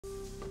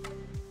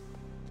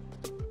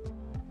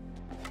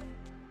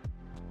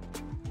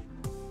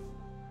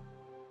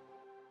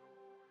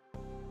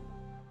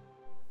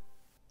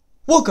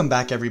Welcome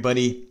back,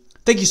 everybody.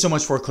 Thank you so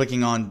much for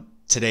clicking on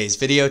today's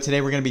video.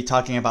 Today we're going to be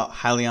talking about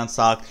Hyliion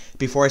stock.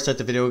 Before I start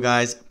the video,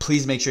 guys,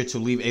 please make sure to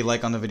leave a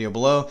like on the video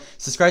below.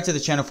 Subscribe to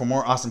the channel for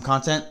more awesome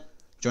content.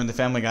 Join the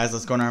family, guys.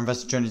 Let's go on our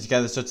investor journey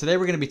together. So today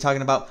we're going to be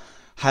talking about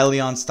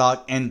Hyliion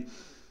stock, and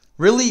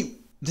really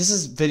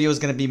this video is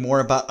going to be more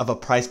about a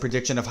price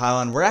prediction of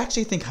Hyliion. We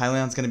actually think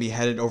Hyliion is going to be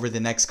headed over the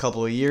next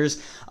couple of years.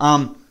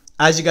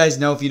 As you guys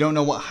know, if you don't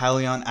know what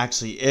Hyliion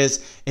actually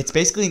is, it's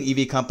basically an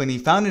EV company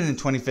founded in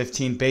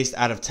 2015 based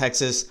out of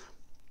Texas,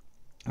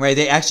 right?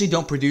 They actually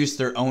don't produce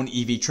their own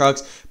EV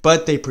trucks,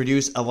 but they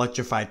produce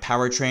electrified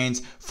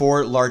powertrains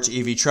for large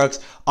EV trucks.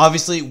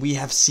 Obviously, we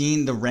have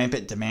seen the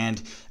rampant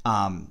demand,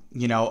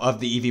 of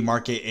the EV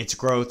market, its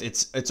growth,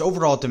 its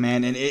overall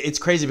demand, and it's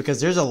crazy because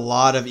there's a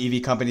lot of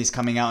EV companies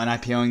coming out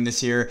and IPOing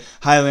this year,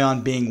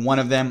 Hyliion being one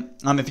of them.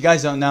 If you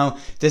guys don't know,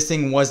 this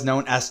thing was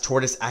known as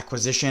Tortoise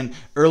Acquisition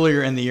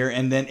earlier in the year,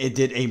 and then it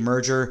did a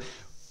merger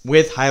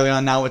with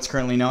Hyliion. Now it's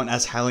currently known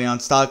as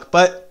Hyliion stock,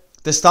 but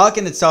the stock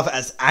in itself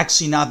has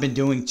actually not been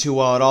doing too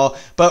well at all.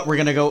 But we're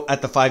going to go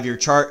at the 5-year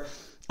chart.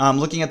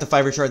 Looking at the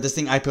 5-year chart, this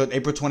thing IPO'd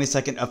April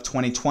 22nd of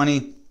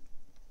 2020.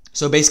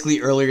 So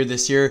basically earlier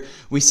this year,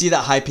 we see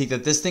that high peak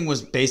that this thing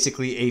was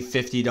basically a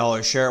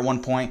 $50 share at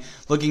one point.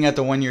 Looking at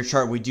the 1-year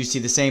chart, we do see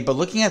the same. But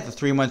looking at the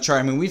 3-month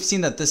chart, we've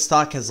seen that this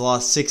stock has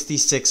lost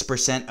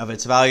 66% of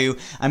its value.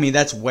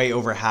 That's way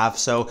over half.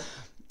 So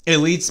it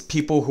leads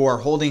people who are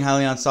holding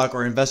Hyliion stock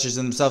or investors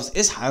in themselves,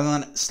 is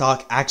Hyliion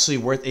stock actually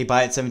worth a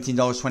buy at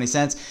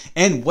 $17.20?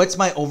 And what's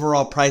my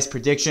overall price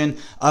prediction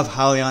of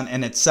Hyliion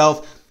in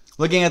itself?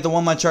 Looking at the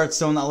 1-month chart,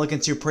 still not looking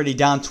too pretty,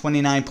 down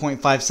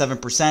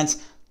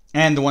 29.57%.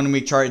 And the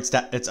 1-week chart,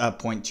 it's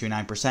up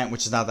 0.29%,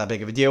 which is not that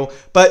big of a deal.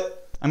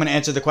 But I'm going to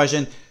answer the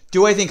question.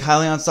 Do I think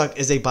Hyliion stock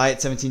is a buy at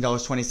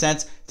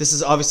 $17.20? This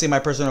is obviously my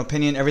personal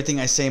opinion. Everything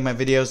I say in my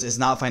videos is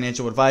not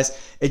financial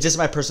advice. It's just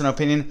my personal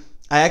opinion.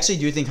 I actually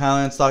do think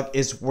Hyliion stock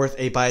is worth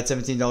a buy at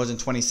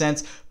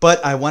 $17.20,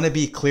 but I want to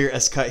be clear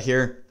as cut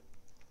here.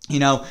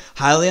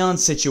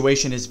 Hyliion's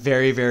situation is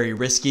very, very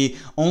risky,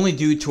 only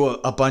due to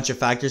a bunch of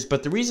factors.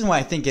 But the reason why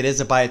I think it is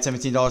a buy at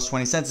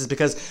 $17.20 is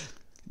because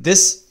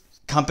this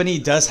company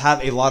does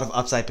have a lot of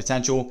upside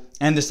potential,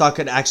 and the stock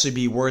could actually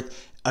be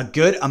worth a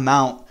good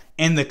amount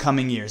in the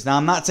coming years. Now,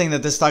 I'm not saying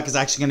that this stock is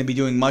actually going to be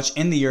doing much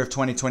in the year of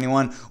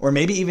 2021 or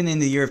maybe even in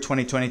the year of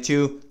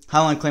 2022.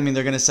 Hyliion claiming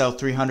they're going to sell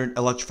 300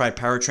 electrified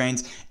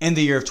powertrains in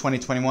the year of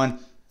 2021.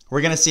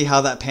 We're going to see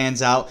how that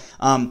pans out.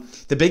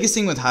 The biggest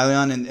thing with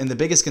Hyliion and the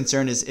biggest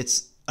concern is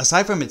it's,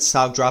 aside from its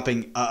stock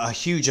dropping a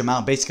huge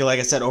amount, basically, like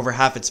I said, over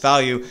half its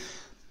value,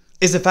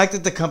 is the fact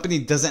that the company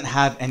doesn't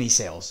have any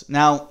sales.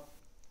 Now,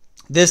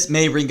 this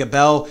may ring a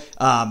bell,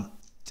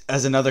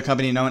 as another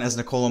company known as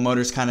Nikola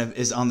Motors kind of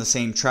is on the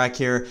same track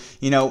here.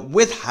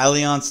 With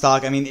Hyliion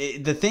stock,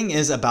 the thing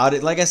is about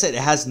it, like I said,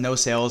 it has no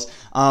sales.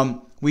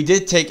 We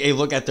did take a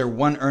look at their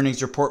one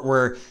earnings report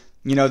where,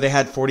 they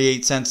had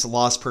 48 cents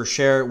loss per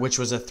share, which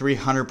was a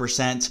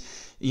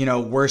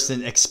 300%, worse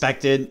than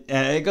expected.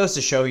 And it goes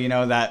to show,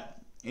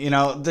 that,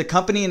 the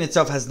company in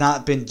itself has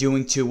not been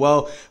doing too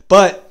well,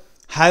 but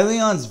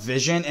Hyliion's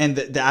vision and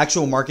the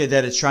actual market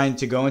that it's trying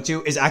to go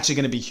into is actually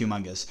going to be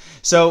humongous.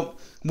 So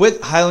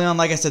with Hyliion,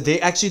 like I said, they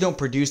actually don't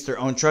produce their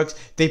own trucks.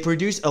 They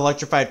produce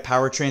electrified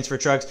powertrains for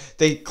trucks.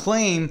 They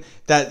claim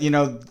that,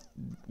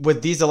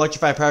 with these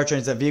electrified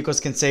powertrains, that vehicles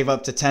can save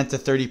up to 10 to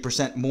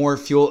 30% more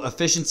fuel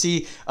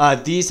efficiency.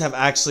 This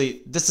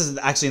has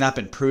actually not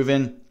been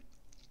proven.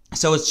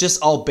 So it's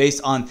just all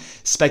based on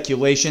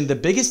speculation. The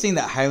biggest thing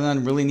that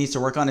Hyliion really needs to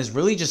work on is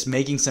really just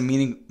making some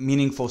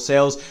meaningful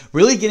sales,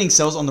 really getting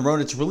sales on the road.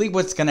 It's really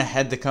what's going to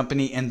head the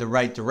company in the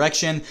right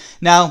direction.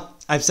 Now,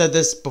 I've said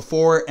this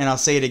before and I'll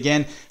say it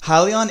again.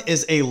 Hyliion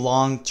is a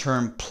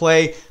long-term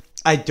play.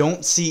 I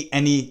don't see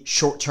any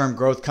short-term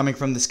growth coming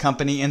from this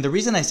company. And the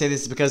reason I say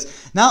this is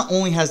because not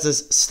only has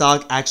this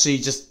stock actually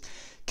just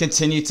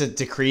continue to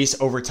decrease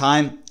over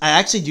time, I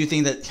actually do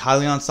think that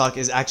Hyliion stock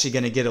is actually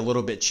going to get a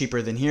little bit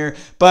cheaper than here,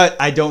 but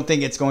I don't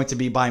think it's going to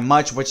be by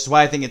much, which is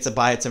why I think it's a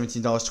buy at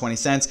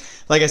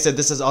 $17.20. Like I said,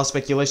 this is all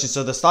speculation,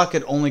 so the stock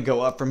could only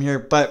go up from here,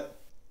 but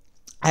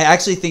I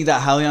actually think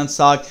that Hyliion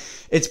stock,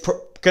 it's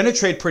going to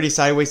trade pretty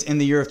sideways in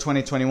the year of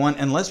 2021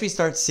 unless we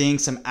start seeing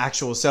some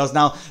actual sales.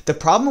 Now, the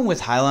problem with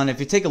Hyliion, if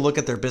you take a look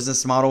at their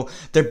business model,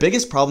 their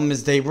biggest problem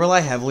is they rely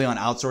heavily on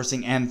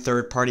outsourcing and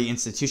third-party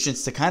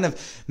institutions to kind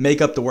of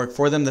make up the work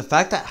for them. The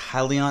fact that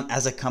Hyliion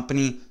as a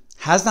company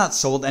has not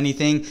sold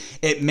anything,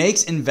 it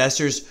makes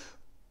investors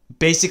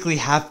basically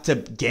have to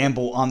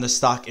gamble on the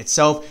stock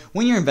itself.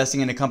 When you're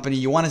investing in a company,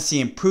 you want to see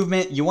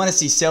improvement, you want to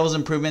see sales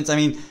improvements.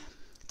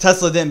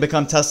 Tesla didn't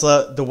become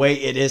Tesla the way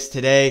it is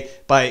today,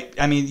 but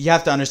you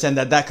have to understand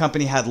that that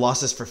company had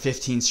losses for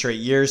 15 straight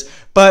years,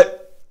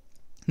 but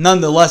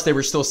nonetheless, they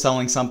were still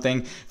selling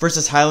something.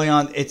 Versus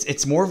Hyliion,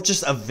 it's more of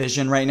just a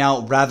vision right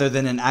now rather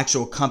than an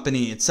actual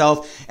company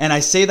itself. And I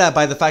say that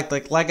by the fact,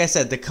 like I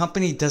said, the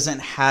company doesn't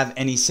have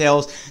any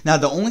sales. Now,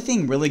 the only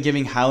thing really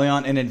giving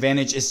Hyliion an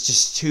advantage is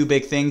just two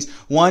big things.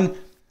 One,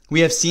 We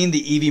have seen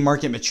the EV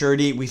market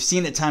maturity. We've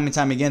seen it time and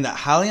time again that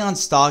Hyliion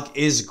stock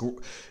is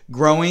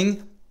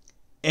growing,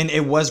 and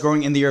it was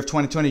growing in the year of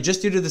 2020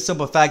 just due to the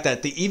simple fact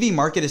that the EV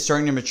market is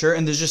starting to mature,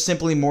 and there's just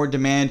simply more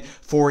demand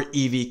for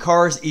EV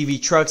cars,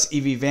 EV trucks,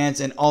 EV vans,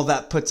 and all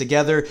that put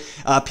together.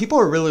 People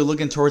are really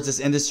looking towards this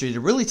industry to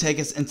really take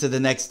us into the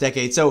next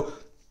decade. So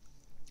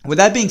with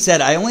that being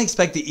said, I only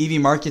expect the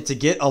EV market to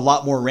get a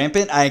lot more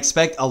rampant. I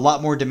expect a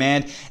lot more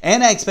demand,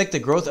 and I expect the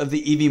growth of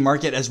the EV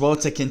market as well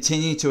to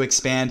continue to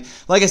expand.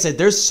 Like I said,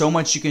 there's so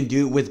much you can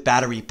do with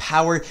battery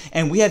power,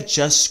 and we have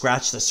just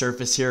scratched the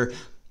surface here.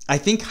 I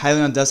think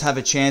Hyliion does have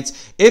a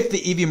chance if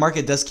the EV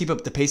market does keep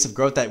up the pace of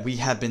growth that we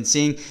have been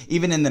seeing,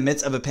 even in the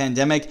midst of a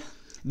pandemic.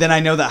 Then I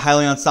know that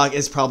Hyliion stock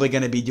is probably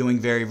going to be doing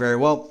very, very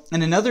well.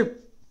 And another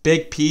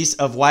big piece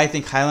of why I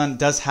think Hyliion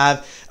does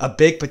have a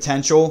big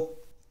potential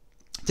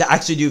to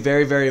actually do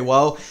very, very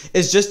well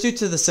is just due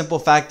to the simple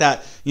fact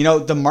that, you know,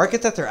 the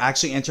market that they're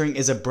actually entering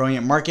is a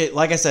brilliant market.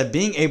 Like I said,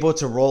 being able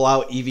to roll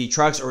out EV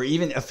trucks or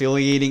even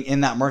affiliating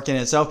in that market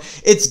in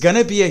itself, it's going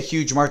to be a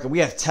huge market. We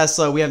have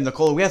Tesla, we have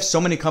Nikola, we have so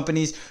many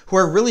companies who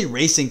are really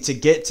racing to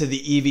get to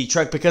the EV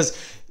truck,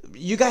 because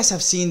you guys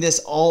have seen this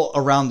all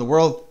around the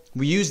world.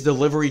 We use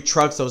delivery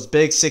trucks, those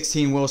big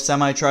 16-wheel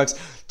semi trucks,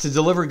 to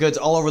deliver goods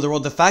all over the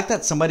world. The fact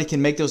that somebody can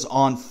make those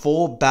on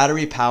full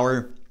battery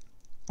power,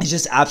 it's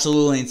just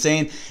absolutely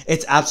insane.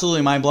 It's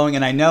absolutely mind-blowing.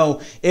 And I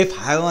know if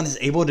Hyliion is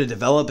able to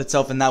develop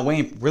itself in that way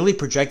and really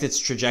project its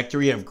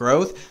trajectory of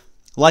growth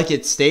like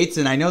it states,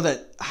 and I know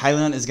that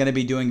Hyliion is going to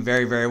be doing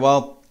very, very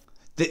well.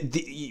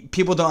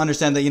 People don't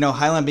understand that, you know,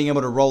 Hyliion being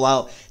able to roll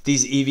out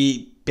these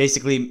EV,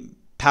 basically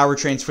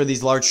powertrains for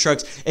these large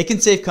trucks, it can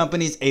save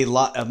companies a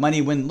lot of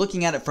money when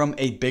looking at it from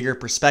a bigger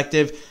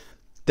perspective.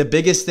 The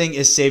biggest thing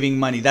is saving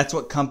money. That's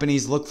what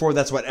companies look for.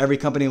 That's what every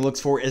company looks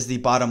for, is the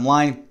bottom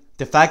line.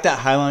 The fact that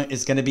Hyliion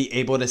is going to be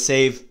able to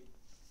save,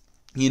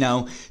 you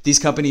know, these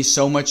companies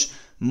so much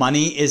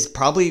money is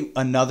probably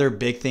another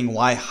big thing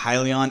why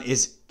Hyliion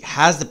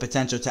has the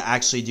potential to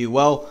actually do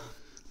well.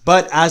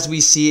 But as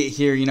we see it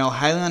here, you know,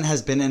 Hyliion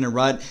has been in a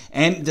rut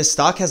and the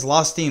stock has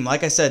lost steam.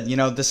 Like I said, you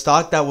know, the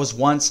stock that was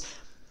once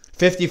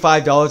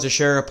 $55 a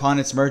share upon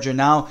its merger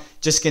now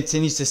just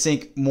continues to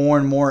sink more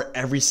and more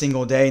every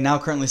single day. Now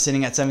currently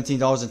sitting at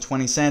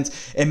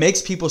 $17.20. It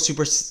makes people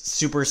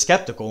super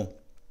skeptical.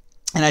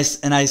 And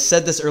I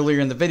said this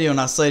earlier in the video, and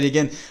I'll say it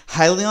again.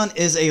 Hyliion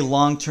is a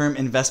long-term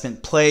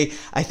investment play.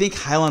 I think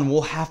Hyliion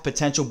will have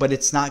potential, but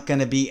it's not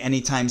going to be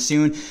anytime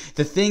soon.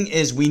 The thing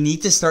is, we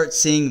need to start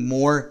seeing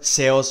more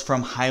sales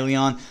from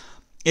Hyliion.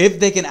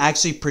 If they can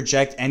actually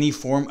project any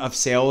form of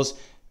sales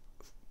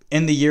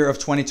in the year of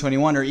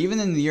 2021 or even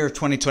in the year of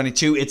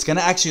 2022, it's going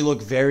to actually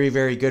look very,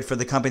 very good for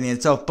the company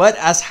itself. But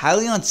as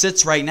Hyliion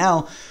sits right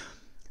now,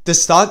 the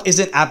stock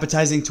isn't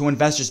appetizing to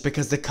investors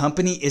because the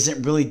company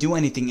isn't really doing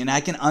anything. And I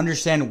can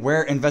understand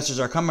where investors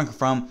are coming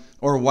from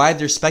or why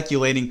they're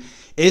speculating.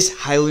 Is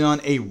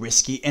Hyliion a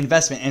risky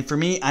investment? And for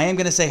me, I am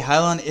going to say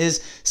Hyliion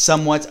is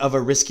somewhat of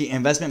a risky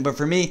investment. But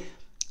for me,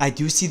 I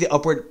do see the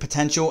upward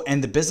potential,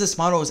 and the business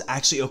model is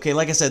actually okay.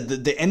 Like I said,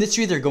 the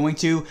industry they're going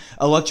to,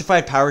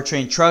 electrified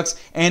powertrain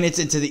trucks, and it's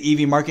into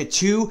the EV market,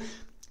 two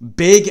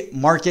big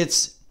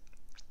markets.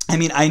 I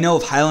mean, I know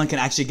if Hyliion can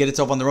actually get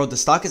itself on the road, the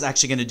stock is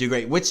actually going to do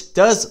great, which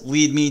does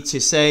lead me to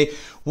say,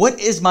 what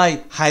is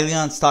my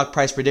Hyliion stock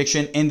price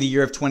prediction in the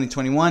year of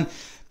 2021?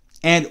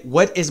 And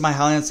what is my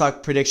Hyliion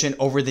stock prediction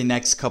over the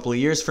next couple of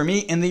years? For me,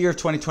 in the year of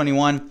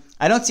 2021,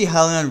 I don't see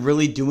Hyliion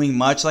really doing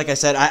much. Like I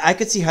said, I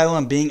could see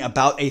Hyliion being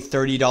about a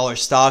 $30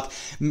 stock,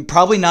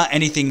 probably not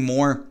anything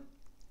more.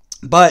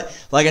 But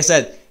like I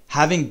said,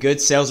 having good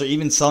sales or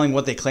even selling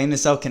what they claim to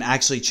sell can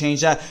actually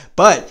change that.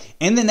 But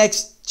in the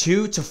next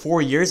 2 to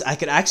 4 years, I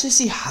could actually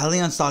see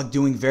Hyliion stock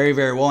doing very,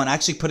 very well and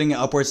actually putting it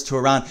upwards to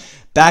around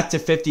back to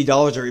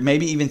 $50 or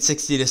maybe even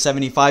 $60 to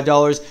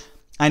 $75.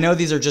 I know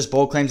these are just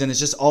bold claims and it's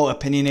just all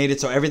opinionated,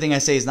 so everything I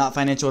say is not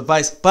financial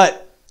advice,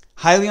 but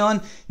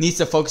Hyliion needs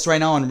to focus right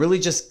now on really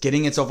just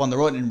getting itself on the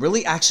road and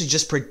really actually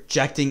just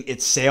projecting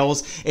its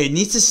sales. It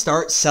needs to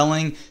start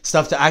selling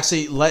stuff to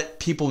actually let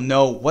people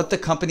know what the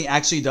company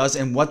actually does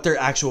and what their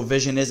actual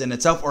vision is in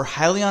itself, or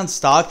Hyliion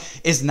stock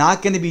is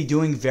not going to be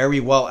doing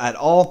very well at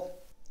all.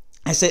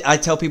 I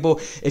tell people,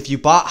 if you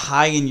bought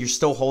high and you're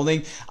still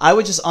holding, I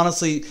would just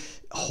honestly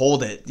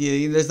hold it.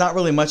 There's not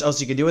really much else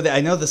you can do with it.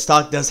 I know the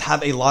stock does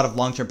have a lot of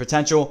long-term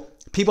potential.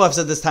 People have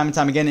said this time and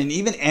time again, and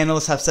even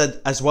analysts have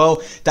said as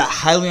well that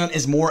Hyliion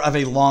is more of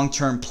a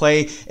long-term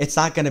play. It's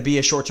not going to be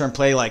a short-term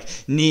play like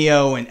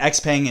NIO and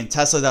XPeng and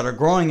Tesla that are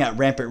growing at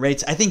rampant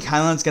rates. I think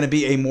Hyliion's going to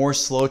be a more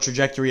slow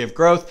trajectory of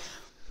growth.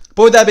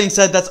 But with that being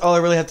said, that's all I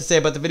really have to say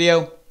about the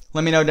video.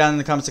 Let me know down in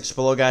the comment section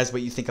below, guys,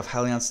 what you think of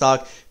Hyliion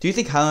stock. Do you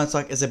think Hyliion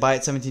stock is a buy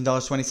at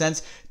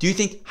 $17.20? Do you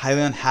think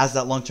Hyliion has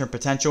that long-term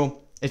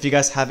potential? If you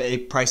guys have a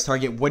price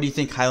target, what do you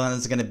think Hyliion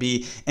is going to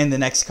be in the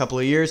next couple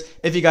of years?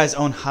 If you guys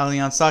own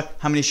Hyliion stock,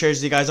 how many shares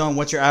do you guys own?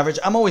 What's your average?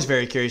 I'm always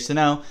very curious to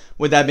know.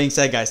 With that being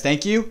said, guys,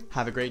 thank you.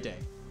 Have a great day.